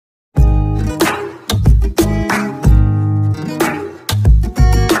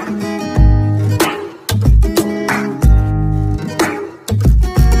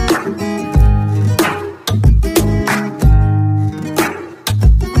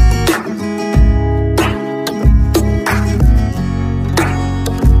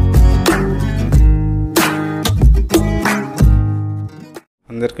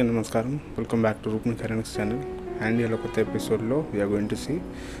Namaskaram, welcome back to Roopnikharnx channel. And in this episode we are going to see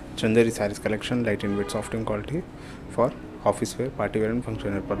Chandari sarees collection, light in weight, soft in quality for office wear, party wear and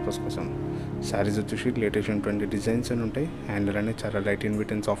functional purpose kosam. Sarees వచ్చేసి latest 20 designs అని ఉంటాయి and అలానే చాలా light in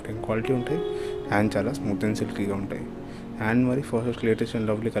weight and soft in quality ఉంటాయి and చాలా smooth and silky గా ఉంటాయి. And మరి first latest and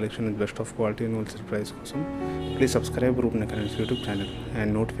lovely collection with best of quality and wholesale price కోసం please subscribe Roopnikharnx YouTube channel and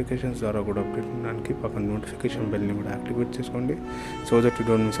notifications ద్వారా కూడా update ఉండడానికి పక్కన notification bell ని కూడా యాక్టివేట్ చేసుకోండి so that you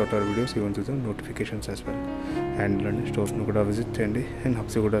don't miss out our videos even to the notifications as well. And అలానే stores ని కూడా విజిట్ చేయండి and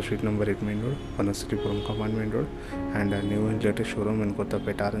Habsiguda street number 8 main road, VANASTHALIPURAM command main road and a new and latest showroom in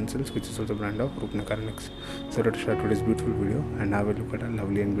KOTHAPET RNCs which is also the brand of Roopnikharnx. So let's start today's beautiful video and have a look at a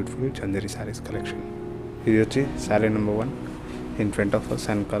lovely and beautiful Chandari sarees collection. ఇది వచ్చి sorry number 1 in front of us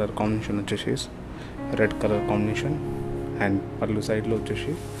and color combination వచ్చేసి red colour combination and పళ్ళు సైడ్లో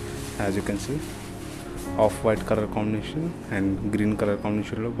వచ్చేసి as you can see off white colour combination and green colour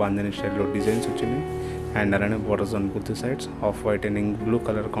కాంబినేషన్లో బాంధనీ స్టైల్లో designs వచ్చినాయి and అలానే borders on both sides off white and ink blue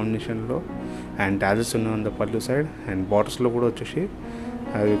colour కాంబినేషన్లో and టాజెస్ ఉన్నాయి ఆన్ ద పళ్ళు సైడ్ అండ్ బార్డర్స్లో కూడా వచ్చేసి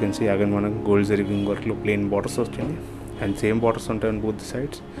as you can see again మనకు గోల్డ్ జరీ వింగ్ వర్క్లో ప్లెయిన్ బార్డర్స్ వచ్చింది అండ్ సేమ్ బార్డర్స్ ఉంటాయి on both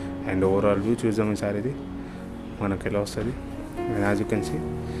sides and overall view చూద్దాం ఈ సారీది మనకు ఎలా వస్తుంది. And as you can see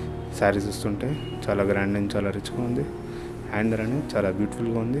saris వస్తుంటే చాలా గ్రాండ్ అండ్ చాలా రిచ్గా ఉంది అండ్ అలానే చాలా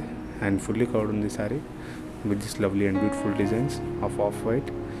బ్యూటిఫుల్గా ఉంది అండ్ ఫుల్లీ కవర్డ్ ఉంది sari with this lovely and beautiful designs off white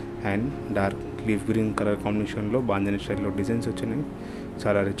and dark leaf green colour కాంబినేషన్లో బాంధనీ స్టైల్లో డిజైన్స్ వచ్చినాయి.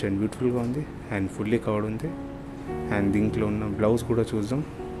 చాలా రిచ్ అండ్ బ్యూటిఫుల్గా ఉంది అండ్ ఫుల్లీ కవర్డ్ ఉంది. అండ్ దీంట్లో ఉన్న బ్లౌజ్ కూడా చూద్దాం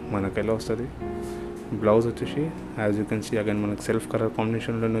మనకు ఎలా వస్తుంది. బ్లౌజ్ వచ్చేసి as you can see again మనకు సెల్ఫ్ కలర్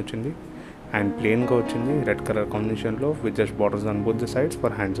కాంబినేషన్లోనే వచ్చింది అండ్ ప్లెయిన్గా వచ్చింది రెడ్ కలర్ కాంబినేషన్లో with just borders on both the sides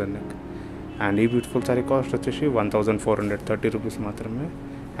for hands and neck. And ఈ బ్యూటిఫుల్ సారీ కాస్ట్ వచ్చేసి 1430 రూపీస్ మాత్రమే.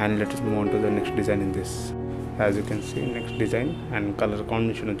 And let's move on to the next design in this. As you can see next design and colour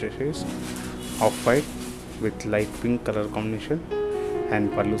combination వచ్చేసి off white with light pink colour combination and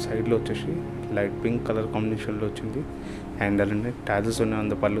పళ్ళు సైడ్లో వచ్చేసి light pink colour కాంబినేషన్లో వచ్చింది and అలానే టాజెస్ ఉన్నాయి on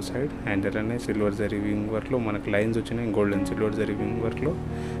the పళ్ళు side and అలానే సిల్వర్ జరీ వింగ్ వర్క్లో మనకు లైన్స్ వచ్చినాయి gold and silver zari wing వర్క్లో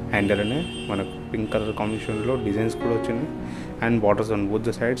అండ్ అలానే మనకు పింక్ కలర్ కాంబినేషన్లో డిజైన్స్ కూడా వచ్చినాయి and borders on both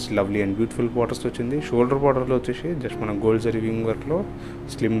the sides lovely and beautiful borders వచ్చింది. షోల్డర్ బార్డర్లో వచ్చేసి జస్ట్ మన గోల్డ్ జరీ వింగ్ వర్క్లో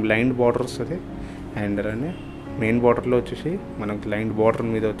స్లిమ్ లైన్ బార్డర్ వస్తుంది అండ్ అలానే మెయిన్ బార్డర్లో వచ్చేసి మనకు లైన్ బార్డర్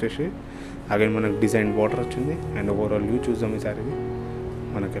మీద వచ్చేసి అగైన్ మనకు డిజైన్ బార్డర్ వచ్చింది అండ్ ఓవరాల్ వ్యూ చూద్దాం ఈ సారీది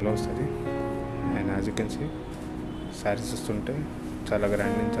మనకు ఎలా వస్తుంది. And as you can see saris వస్తుంటే చాలా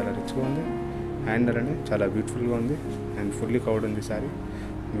గ్రాండ్ అండ్ చాలా రిచ్గా ఉంది అండ్ అలానే చాలా బ్యూటిఫుల్గా ఉంది అండ్ ఫుల్లీ కవర్డ్ ఉంది sari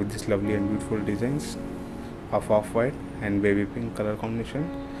with this lovely and beautiful designs off white and baby pink colour combination.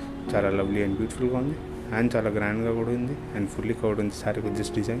 చాలా లవ్లీ అండ్ బ్యూటిఫుల్గా ఉంది అండ్ చాలా గ్రాండ్గా కూడా ఉంది అండ్ ఫుల్లీ కవర్డ్ ఉంది sari with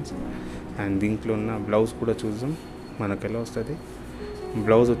this designs. And దీంట్లో ఉన్న బ్లౌజ్ కూడా చూద్దాం మనకు ఎలా వస్తుంది.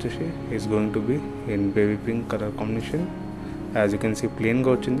 బ్లౌజ్ వచ్చేసి is going to be in baby pink colour combination. As you can see ప్లెయిన్గా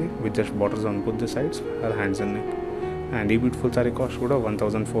వచ్చింది with just borders on both the sides are hands and neck. And ఈ బ్యూటిఫుల్ సారీ కాస్ట్ కూడా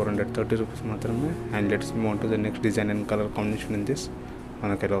 1430 రూపీస్ మాత్రమే. And let's move on to the next design and colour combination in this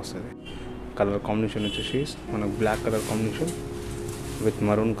మనకు ఎలా వస్తుంది. Colour combination వచ్చేసి మనకు black colour combination with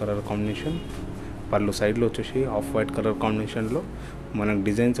maroon colour combination. పళ్ళు సైడ్లో వచ్చేసి ఆఫ్ వైట్ కలర్ కాంబినేషన్లో మనకు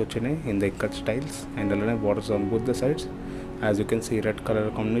డిజైన్స్ వచ్చినాయి in the ikat styles and అలానే borders on both the sides. As you can see red colour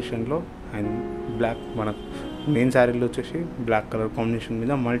కాంబినేషన్లో అండ్ బ్లాక్ మనకు మెయిన్ శారీలో వచ్చేసి బ్లాక్ కలర్ కాంబినేషన్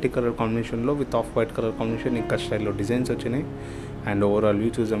మీద మల్టీ కలర్ కాంబినేషన్లో with off white colour combination ఇంకా స్టైల్లో డిజైన్స్ వచ్చినాయి అండ్ ఓవరాల్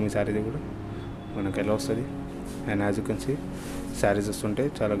వ్యూ చూద్దాం ఈ శారీది కూడా మనకు ఎలా వస్తుంది. And as you can see saris వస్తుంటే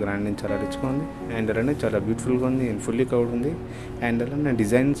చాలా గ్రాండ్ అండ్ చాలా రిచ్గా ఉంది అండ్ అలానే చాలా బ్యూటిఫుల్గా ఉంది అండ్ ఫుల్లీ కవర్డ్ ఉంది అండ్ అలానే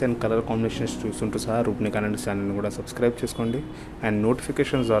డిజైన్స్ అండ్ కలర్ కాంబినేషన్స్ చూస్తుంటూ సహా రూప్నిఖార్నక్స్ ఛానల్ని కూడా సబ్స్క్రైబ్ చేసుకోండి అండ్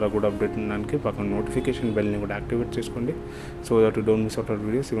నోటిఫికేషన్స్ ద్వారా కూడా అప్డేట్ ఉండడానికి పక్కన నోటిఫికేషన్ బెల్ని కూడా యాక్టివేట్ చేసుకోండి so that you don't miss out our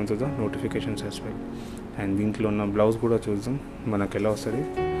videos even to the notifications as well. And దీంట్లో ఉన్న బ్లౌజ్ కూడా చూద్దాం మనకు ఎలా వస్తుంది.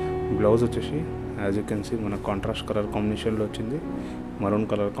 బ్లౌజ్ వచ్చేసి యాజ్ యూ కెన్ సీ మన కాంట్రాస్ట్ కలర్ కాంబినేషన్లో వచ్చింది మరూన్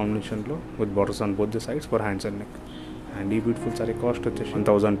కలర్ కాంబినేషన్లో with borders on both the sides for hands and neck. And ఈ బ్యూటిఫుల్ సారీ కాస్ట్ వచ్చేసి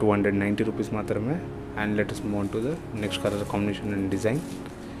 1290 రూపీస్ మాత్రమే. And let's move on to the next colour combination and design.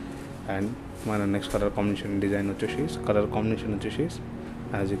 And మన next colour combination design వచ్చేసి colour combination వచ్చేసి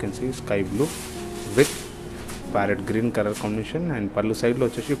as you can see sky blue with parrot green colour combination and పళ్ళు సైడ్లో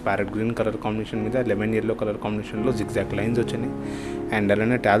వచ్చేసి parrot green colour combination మీద lemon yellow colour కాంబినేషన్లో zigzag lines వచ్చినాయి and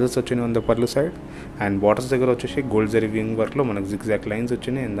అలానే టాజెస్ వచ్చినాయి ఆన్ ద పళ్ళు సైడ్ అండ్ బార్డర్స్ దగ్గర వచ్చేసి గోల్డ్ జరీ వింగ్ వర్క్లో మనకు జిగ్జాగ్ లైన్స్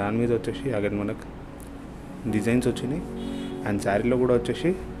వచ్చినాయి అండ్ దాని మీద వచ్చేసి అగైన్ మనకు డిజైన్స్ వచ్చినాయి అండ్ శారీలో కూడా వచ్చేసి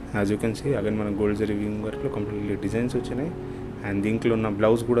as you can see again మనకు గోల్డ్ జరీ వింగ్ వర్క్లో కంప్లీట్లీ డిజైన్స్ వచ్చినాయి. అండ్ దీంట్లో ఉన్న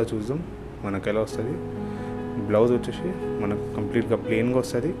బ్లౌజ్ కూడా చూద్దాం మనకు ఎలా వస్తుంది. బ్లౌజ్ వచ్చేసి మనకు కంప్లీట్గా ప్లెయిన్గా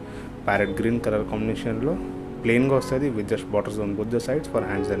వస్తుంది ప్యారెట్ గ్రీన్ కలర్ కాంబినేషన్లో ప్లెయిన్గా వస్తుంది with just borders on both the sides for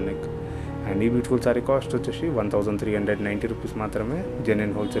hands and neck. And ఈ బ్యూటిఫుల్ సారీ కాస్ట్ వచ్చేసి 1390 రూపీస్ మాత్రమే.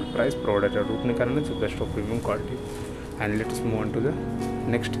 Genuine wholesale price provided రూప్నిఖర్నక్స్ best of premium quality. And let's move on to the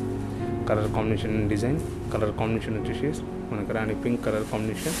next colour combination and design. Colour combination వచ్చేసి మనకు రాని pink colour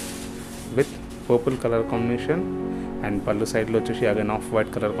combination with purple colour combination. And పళ్ళు సైడ్లో వచ్చేసి again off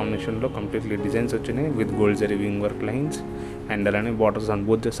white colour కాంబినేషన్లో completely designs వచ్చినాయి with gold zari wing work lines. And అలానే borders on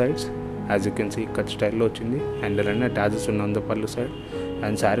both the sides as you can see cut స్టైల్లో వచ్చింది. అండ్ అలానే టాజెస్ ఉన్న ద పళ్ళు సైడ్.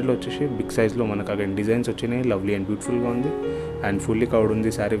 అండ్ శారీలో వచ్చేసి బిగ్ సైజ్లో మనకు అగైన్ డిజైన్స్ వచ్చినాయి. లవ్లీ అండ్ బ్యూటిఫుల్గా ఉంది. అండ్ ఫుల్లీ కవర్డ్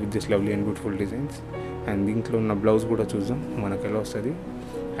ఉంది sari with this lovely and beautiful designs. And దీంట్లో ఉన్న బ్లౌజ్ కూడా చూద్దాం మనకు ఎలా వస్తుంది.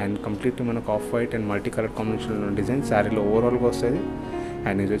 అండ్ కంప్లీట్లీ మనకు off white and multi colour కాంబినేషన్లో డిజైన్ శారీలో ఓవరాల్గా వస్తుంది.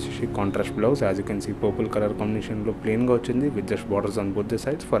 అండ్ ఇది వచ్చేసి contrast blouse as you can see purple colour కాంబినేషన్లో ప్లెయిన్గా వచ్చింది with just borders on both the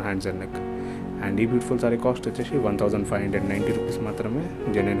sides for hands and neck. And ఈ బ్యూటిఫుల్ సారీ కాస్ట్ వచ్చేసి 1590 రూపీస్ మాత్రమే.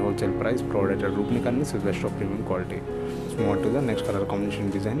 Genuine wholesale price provided రూప్నిఖర్నక్స్ with best of premium quality. Move to the next colour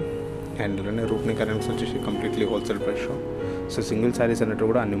combination design. And అలానే రూప్నిఖర్నక్స్ వచ్చేసి completely wholesale price shop. So single saris అన్నట్టు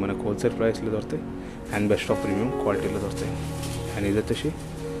కూడా అన్ని మనకు wholesale ప్రైస్లో దొరుకుతాయి అండ్ బెస్ట్ ఆఫ్ ప్రీమియం క్వాలిటీలో దొరుకుతాయి. అండ్ ఇది వచ్చేసి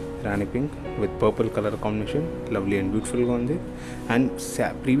రాణి pink with purple colour combination lovely and బ్యూటిఫుల్గా ఉంది. అండ్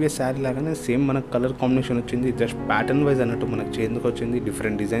ప్రీవియస్ శారీ లాగానే సేమ్ మనకు కలర్ కాంబినేషన్ వచ్చింది. జస్ట్ ప్యాటర్న్ వైజ్ అన్నట్టు మనకు చేంజ్కి వచ్చింది.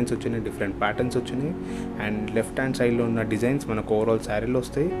 డిఫరెంట్ డిజైన్స్ వచ్చినాయి, డిఫరెంట్ ప్యాటర్న్స్ వచ్చినాయి. అండ్ లెఫ్ట్ హ్యాండ్ సైడ్లో ఉన్న డిజైన్స్ మనకు ఓవరాల్ శారీలో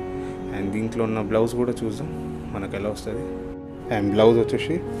వస్తాయి. అండ్ దీంట్లో ఉన్న బ్లౌజ్ కూడా చూద్దాం మనకు ఎలా వస్తుంది. అండ్ బ్లౌజ్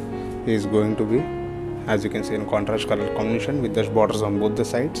వచ్చేసి is going to be as you can see in contrast colour combination with just borders on both the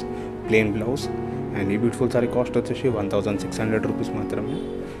sides plain blouse. And ఈ బ్యూటిఫుల్ సారీ కాస్ట్ వచ్చేసి 1600 రూపీస్ మాత్రమే.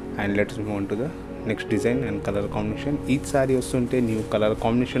 And let's move on to the next design and colour combination. Each sorry వస్తుంటే new colour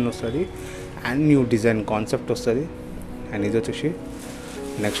combination వస్తుంది and new design concept వస్తుంది. And ఇది వచ్చేసి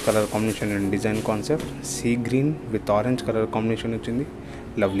next colour combination and design concept sea green with orange colour combination వచ్చింది.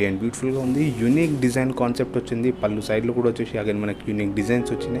 Lovely and బ్యూటిఫుల్గా ఉంది. Unique design concept వచ్చింది. పళ్ళు సైడ్లో కూడా వచ్చేసి అగైన్ మనకి యూనిక్ డిజైన్స్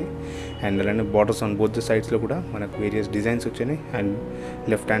వచ్చినాయి. అండ్ అలానే బార్డర్స్ ఆన్ బోత్ ద సైడ్స్లో కూడా మనకు వేరియస్ డిజైన్స్ వచ్చినాయి. అండ్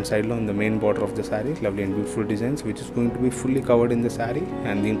లెఫ్ట్ హ్యాండ్ సైడ్లో ఉంది main border of the sari lovely and beautiful designs which is going to be fully covered in the sari.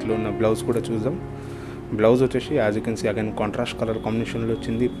 And దీంట్లో ఉన్న బ్లౌజ్ కూడా చూద్దాం. బ్లౌజ్ వచ్చేసి as you can see again contrast colour కాంబినేషన్లో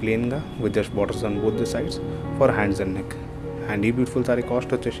వచ్చింది ప్లెయిన్గా with just borders on both the sides for hands and neck. And ఈ beautiful sorry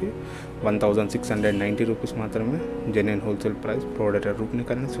cost వచ్చేసి 1690 రూపీస్ మాత్రమే. Genuine wholesale price provided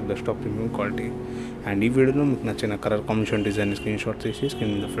రూప్నిఖర్నక్స్ with best of premium quality. And ఈ వీడియోలో మీకు నచ్చిన colour combination design screen shot చేసి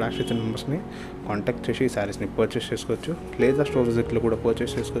screen మీద flash ఇచ్చిన నెంబర్స్ని కాంటాక్ట్ చేసి శారీస్ని పర్చేస్ చేసుకోవచ్చు. లేదా స్టోర్ విజిట్లో కూడా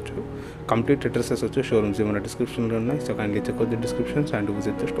పర్చేస్ చేసుకోవచ్చు. కంప్లీట్ అడ్రసెస్ వచ్చి షోరూమ్స్ ఏమైనా డిస్క్రిప్షన్లో ఉన్నాయి. So kindly check out the descriptions and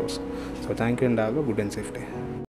visit the stores. So thank you and have a good and safe day.